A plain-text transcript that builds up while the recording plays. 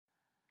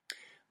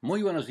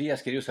Muy buenos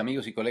días, queridos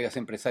amigos y colegas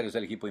empresarios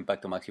del equipo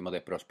Impacto Máximo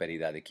de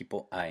Prosperidad,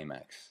 equipo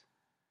IMAX.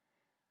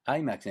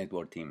 IMAX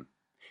Network Team.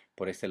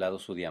 Por este lado,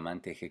 su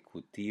diamante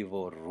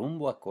ejecutivo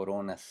rumbo a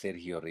Corona,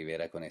 Sergio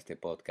Rivera, con este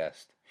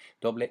podcast.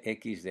 Doble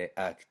X de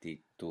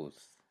actitud.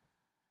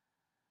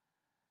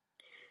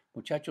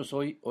 Muchachos,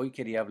 hoy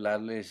quería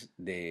hablarles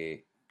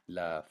de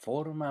la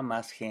forma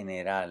más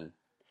general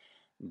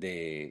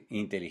de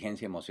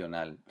inteligencia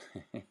emocional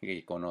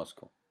que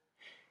conozco,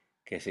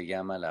 que se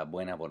llama la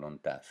buena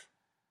voluntad.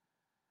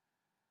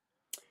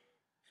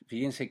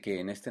 Fíjense que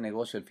en este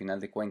negocio, al final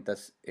de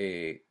cuentas,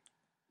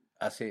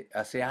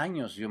 hace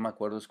años yo me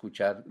acuerdo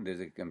escuchar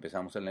desde que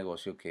empezamos el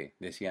negocio que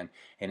decían,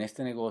 en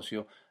este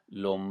negocio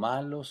lo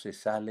malo se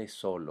sale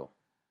solo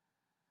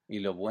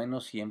y lo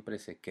bueno siempre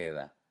se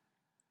queda.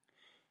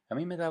 A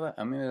mí me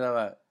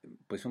daba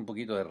pues un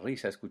poquito de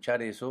risa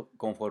escuchar eso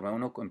conforme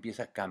uno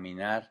empieza a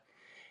caminar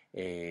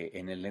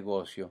en el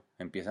negocio,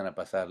 empiezan a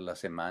pasar las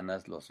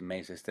semanas, los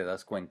meses, te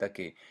das cuenta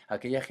que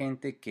aquella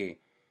gente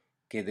que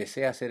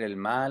desea hacer el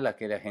mal,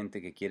 aquella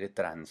gente que quiere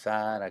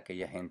transar,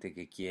 aquella gente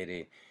que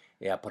quiere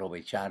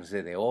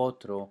aprovecharse de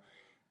otro,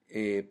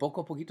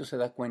 poco a poquito se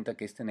da cuenta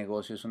que este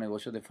negocio es un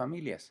negocio de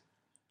familias.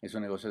 Es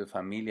un negocio de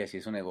familias y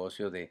es un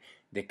negocio de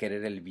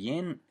querer el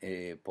bien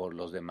por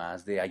los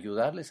demás, de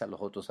ayudarles a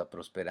los otros a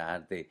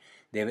prosperar, de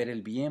ver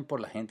el bien por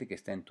la gente que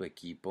está en tu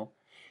equipo.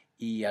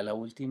 Y a la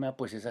última,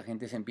 pues esa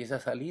gente se empieza a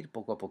salir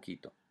poco a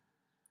poquito.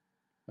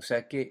 O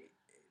sea que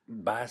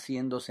va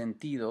haciendo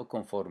sentido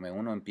conforme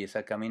uno empieza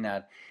a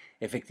caminar,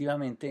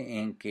 efectivamente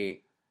en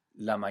que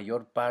la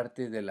mayor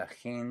parte de la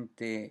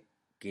gente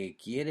que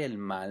quiere el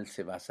mal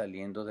se va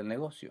saliendo del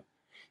negocio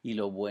y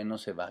lo bueno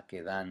se va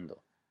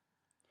quedando.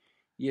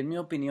 Y en mi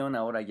opinión,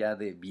 ahora ya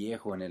de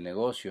viejo en el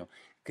negocio,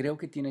 creo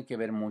que tiene que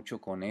ver mucho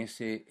con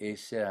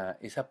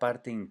esa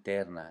parte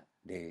interna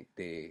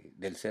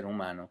del ser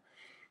humano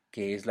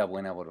que es la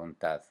buena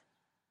voluntad.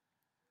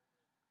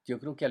 Yo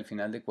creo que al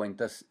final de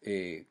cuentas,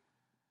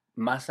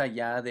 más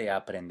allá de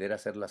aprender a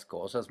hacer las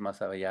cosas,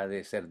 más allá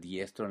de ser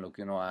diestro en lo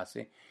que uno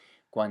hace,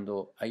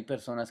 cuando hay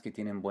personas que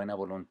tienen buena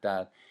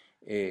voluntad,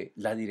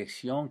 la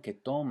dirección que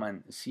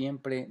toman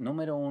siempre,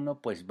 número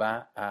uno, pues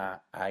va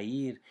a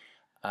ir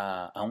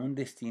a un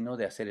destino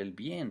de hacer el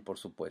bien, por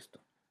supuesto.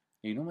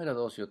 Y número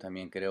dos, yo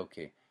también creo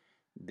que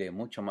de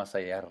mucho más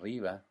allá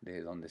arriba,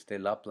 de donde esté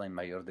el upline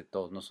mayor de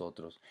todos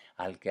nosotros,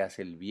 al que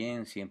hace el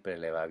bien siempre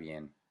le va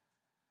bien.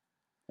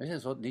 Ese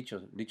es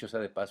dicho sea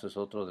de paso, es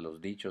otro de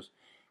los dichos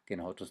que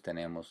nosotros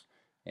tenemos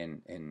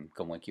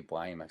como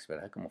equipo IMAX,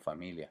 ¿verdad? Como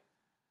familia.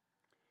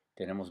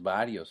 Tenemos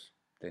varios.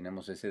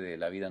 Tenemos ese de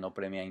la vida no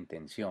premia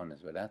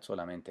intenciones, ¿verdad?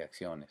 Solamente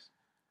acciones.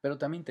 Pero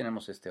también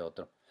tenemos este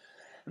otro.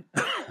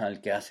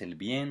 Al que hace el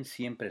bien,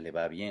 siempre le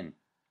va bien.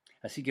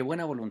 Así que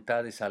buena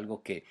voluntad es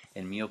algo que,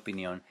 en mi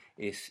opinión,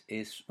 es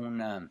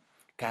una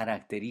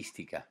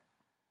característica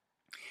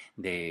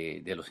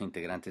de los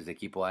integrantes de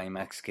equipo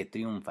IMAX que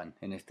triunfan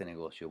en este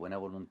negocio. Buena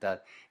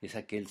voluntad es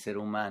aquel ser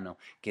humano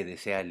que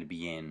desea el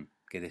bien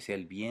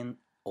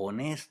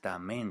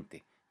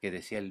honestamente, que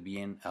desea el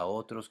bien a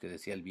otros, que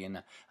desea el bien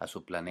a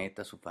su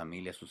planeta, a su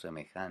familia, a sus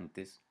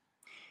semejantes.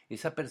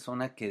 Esa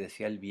persona que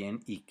desea el bien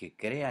y que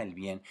crea el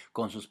bien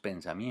con sus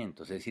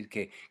pensamientos, es decir,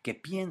 que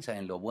piensa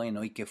en lo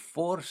bueno y que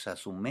forza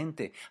su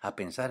mente a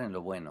pensar en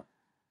lo bueno.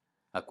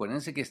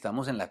 Acuérdense que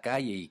estamos en la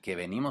calle y que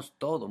venimos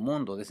todo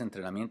mundo de ese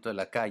entrenamiento de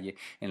la calle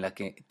en la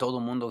que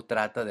todo mundo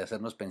trata de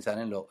hacernos pensar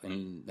en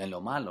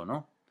lo malo,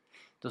 ¿no?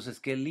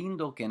 Entonces, qué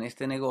lindo que en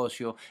este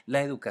negocio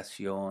la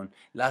educación,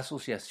 la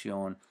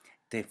asociación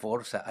te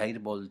forza a ir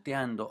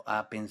volteando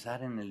a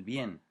pensar en el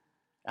bien,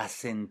 a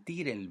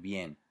sentir el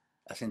bien,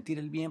 a sentir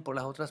el bien por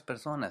las otras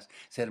personas,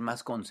 ser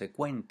más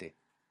consecuente,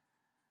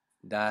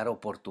 dar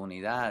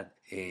oportunidad,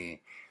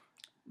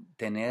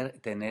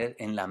 tener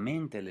en la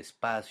mente el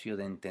espacio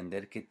de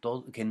entender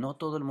que no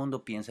todo el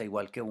mundo piensa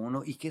igual que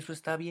uno y que eso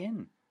está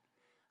bien.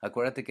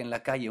 Acuérdate que en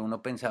la calle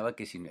uno pensaba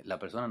que si la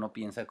persona no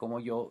piensa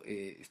como yo,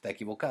 está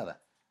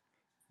equivocada.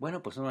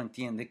 Bueno, pues uno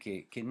entiende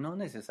que no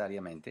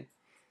necesariamente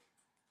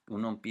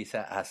uno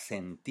empieza a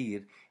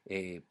sentir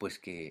pues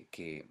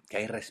que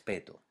hay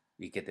respeto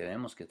y que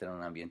tenemos que tener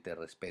un ambiente de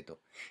respeto.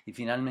 Y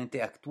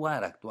finalmente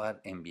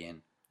actuar en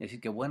bien. Es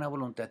decir, que buena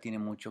voluntad tiene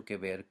mucho que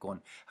ver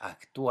con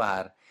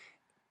actuar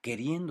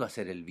queriendo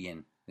hacer el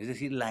bien, es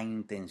decir, la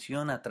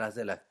intención atrás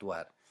del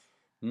actuar.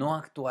 No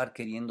actuar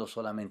queriendo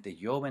solamente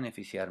yo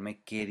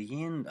beneficiarme,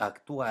 queriendo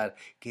actuar,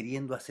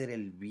 queriendo hacer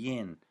el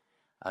bien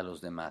a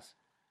los demás.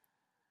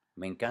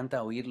 Me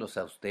encanta oírlos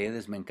a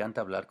ustedes, me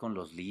encanta hablar con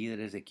los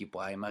líderes de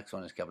equipo IMAX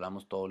con los que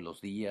hablamos todos los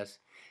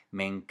días.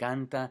 Me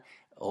encanta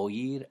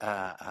oír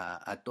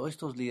a todos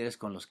estos líderes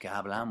con los que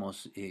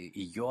hablamos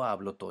y yo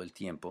hablo todo el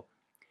tiempo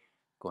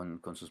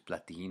con sus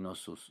platinos,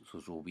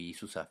 sus rubíes,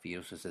 sus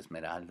zafiros, sus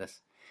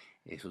esmeraldas,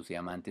 sus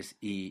diamantes,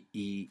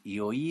 y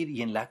oír,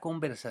 y en la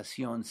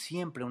conversación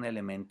siempre un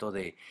elemento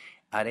de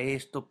haré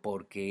esto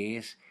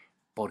porque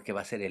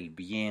va a ser el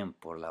bien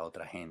por la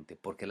otra gente,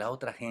 porque la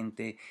otra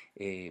gente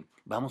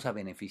vamos a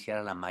beneficiar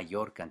a la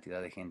mayor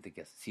cantidad de gente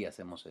que si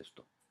hacemos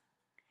esto.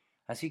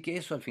 Así que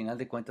eso al final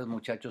de cuentas,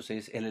 muchachos,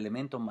 es el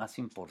elemento más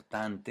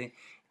importante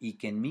y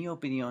que en mi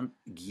opinión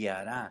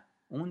guiará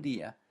un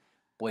día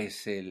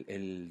pues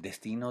el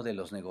destino de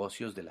los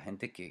negocios de la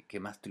gente que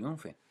más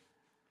triunfe.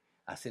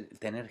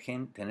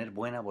 Tener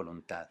buena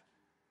voluntad.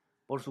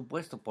 Por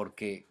supuesto,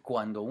 porque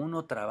cuando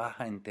uno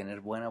trabaja en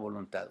tener buena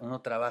voluntad,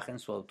 uno trabaja en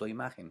su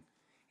autoimagen,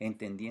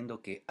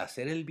 entendiendo que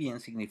hacer el bien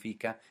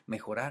significa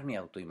mejorar mi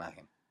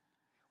autoimagen.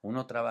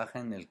 Uno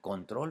trabaja en el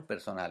control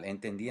personal,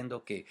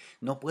 entendiendo que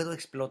no puedo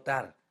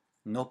explotar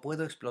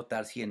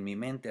si en mi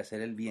mente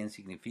hacer el bien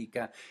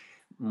significa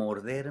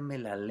morderme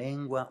la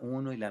lengua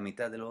uno y la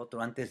mitad del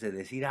otro antes de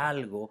decir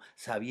algo,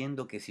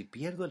 sabiendo que si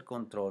pierdo el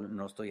control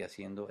no estoy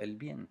haciendo el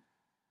bien.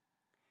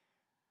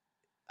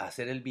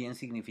 Hacer el bien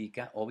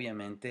significa,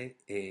 obviamente,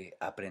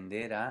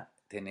 aprender a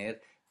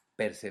tener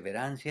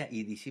perseverancia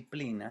y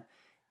disciplina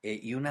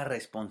y una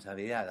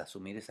responsabilidad,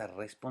 asumir esa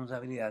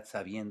responsabilidad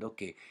sabiendo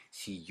que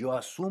si yo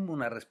asumo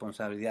una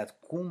responsabilidad,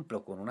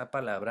 cumplo con una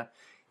palabra,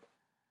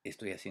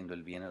 estoy haciendo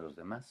el bien a los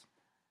demás.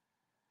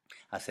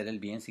 Hacer el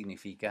bien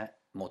significa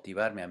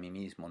motivarme a mí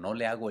mismo. No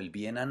le hago el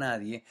bien a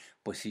nadie,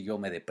 pues si yo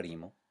me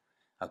deprimo.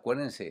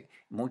 Acuérdense,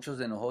 muchos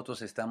de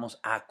nosotros estamos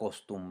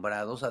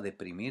acostumbrados a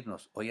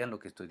deprimirnos. Oigan lo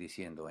que estoy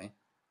diciendo, ¿eh?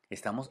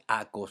 Estamos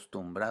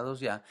acostumbrados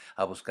ya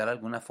a buscar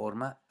alguna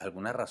forma,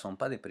 alguna razón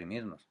para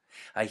deprimirnos.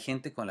 Hay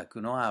gente con la que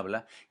uno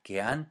habla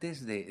que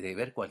antes de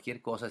ver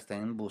cualquier cosa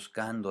están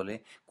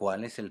buscándole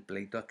cuál es el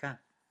pleito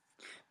acá.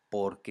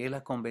 ¿Por qué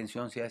la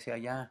convención se hace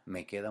allá?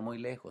 Me queda muy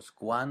lejos.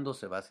 ¿Cuándo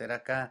se va a hacer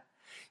acá?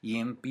 Y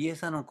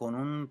empiezan con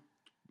un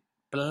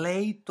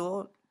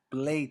pleito,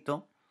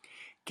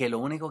 que lo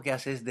único que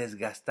hace es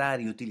desgastar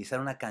y utilizar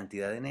una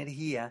cantidad de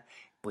energía,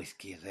 pues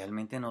que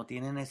realmente no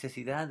tiene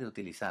necesidad de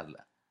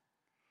utilizarla.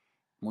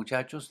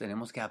 Muchachos,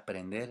 tenemos que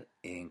aprender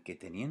en que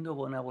teniendo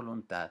buena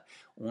voluntad,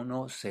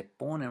 uno se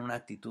pone en una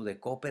actitud de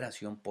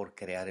cooperación por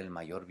crear el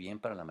mayor bien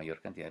para la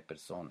mayor cantidad de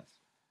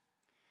personas.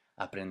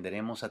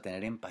 Aprenderemos a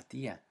tener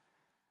empatía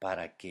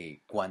para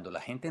que cuando la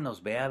gente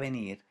nos vea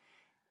venir,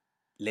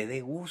 le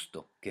dé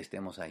gusto que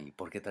estemos ahí,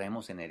 porque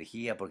traemos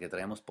energía, porque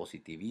traemos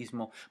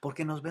positivismo,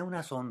 porque nos ve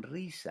una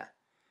sonrisa.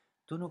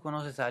 Tú no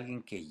conoces a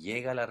alguien que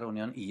llega a la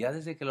reunión y ya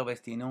desde que lo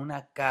ves tiene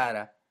una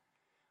cara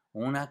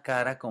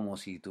como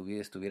si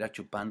estuviera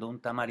chupando un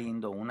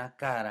tamarindo, una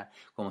cara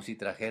como si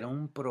trajera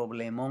un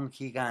problemón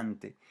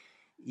gigante.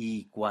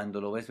 Y cuando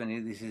lo ves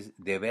venir, dices,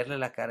 de verle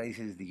la cara,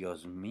 dices,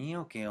 Dios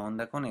mío, ¿qué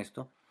onda con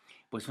esto?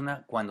 Pues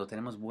cuando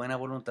tenemos buena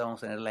voluntad,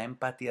 vamos a tener la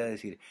empatía de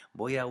decir,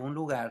 voy a un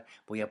lugar,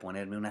 voy a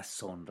ponerme una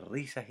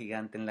sonrisa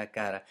gigante en la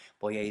cara,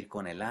 voy a ir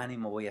con el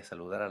ánimo, voy a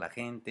saludar a la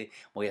gente,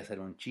 voy a hacer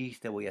un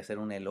chiste, voy a hacer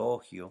un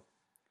elogio,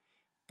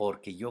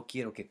 porque yo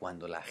quiero que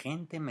cuando la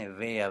gente me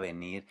vea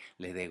venir,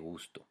 le dé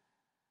gusto.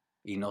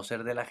 Y no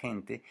ser de la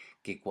gente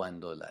que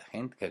cuando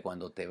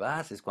te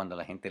vas es cuando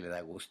la gente le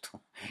da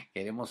gusto.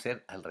 Queremos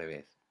ser al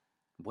revés.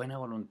 Buena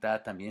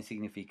voluntad también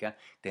significa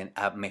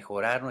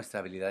mejorar nuestra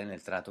habilidad en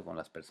el trato con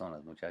las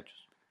personas,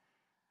 muchachos.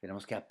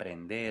 Tenemos que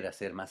aprender a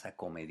ser más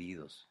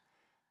acomedidos,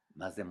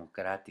 más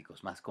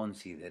democráticos, más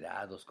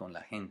considerados con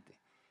la gente.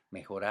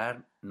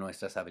 Mejorar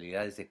nuestras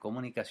habilidades de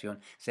comunicación,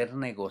 ser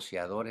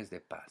negociadores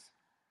de paz.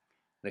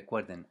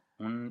 Recuerden,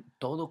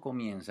 todo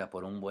comienza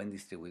por un buen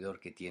distribuidor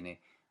que tiene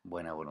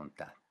buena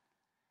voluntad.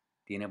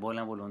 Tiene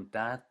buena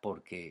voluntad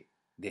porque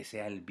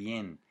desea el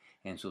bien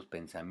en sus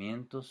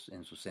pensamientos,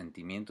 en sus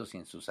sentimientos y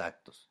en sus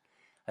actos.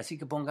 Así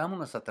que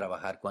pongámonos a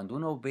trabajar. Cuando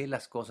uno ve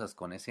las cosas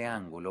con ese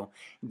ángulo,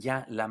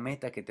 ya la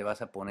meta que te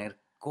vas a poner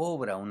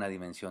cobra una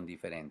dimensión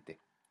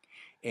diferente.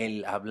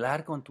 El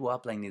hablar con tu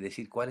upline y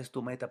decir cuál es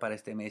tu meta para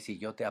este mes y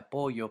yo te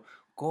apoyo,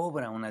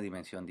 cobra una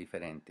dimensión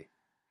diferente.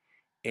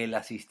 El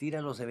asistir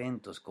a los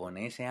eventos con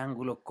ese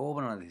ángulo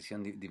cobra una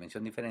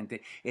dimensión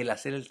diferente. El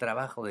hacer el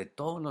trabajo de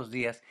todos los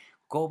días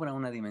cobra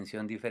una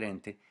dimensión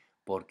diferente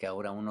porque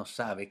ahora uno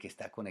sabe que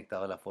está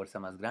conectado a la fuerza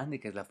más grande,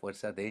 que es la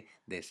fuerza de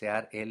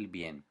desear el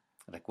bien.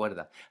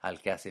 Recuerda, al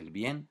que hace el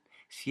bien,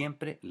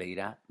 siempre le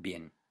irá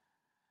bien.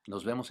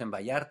 Nos vemos en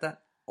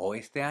Vallarta o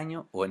este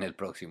año o en el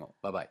próximo.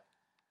 Bye bye.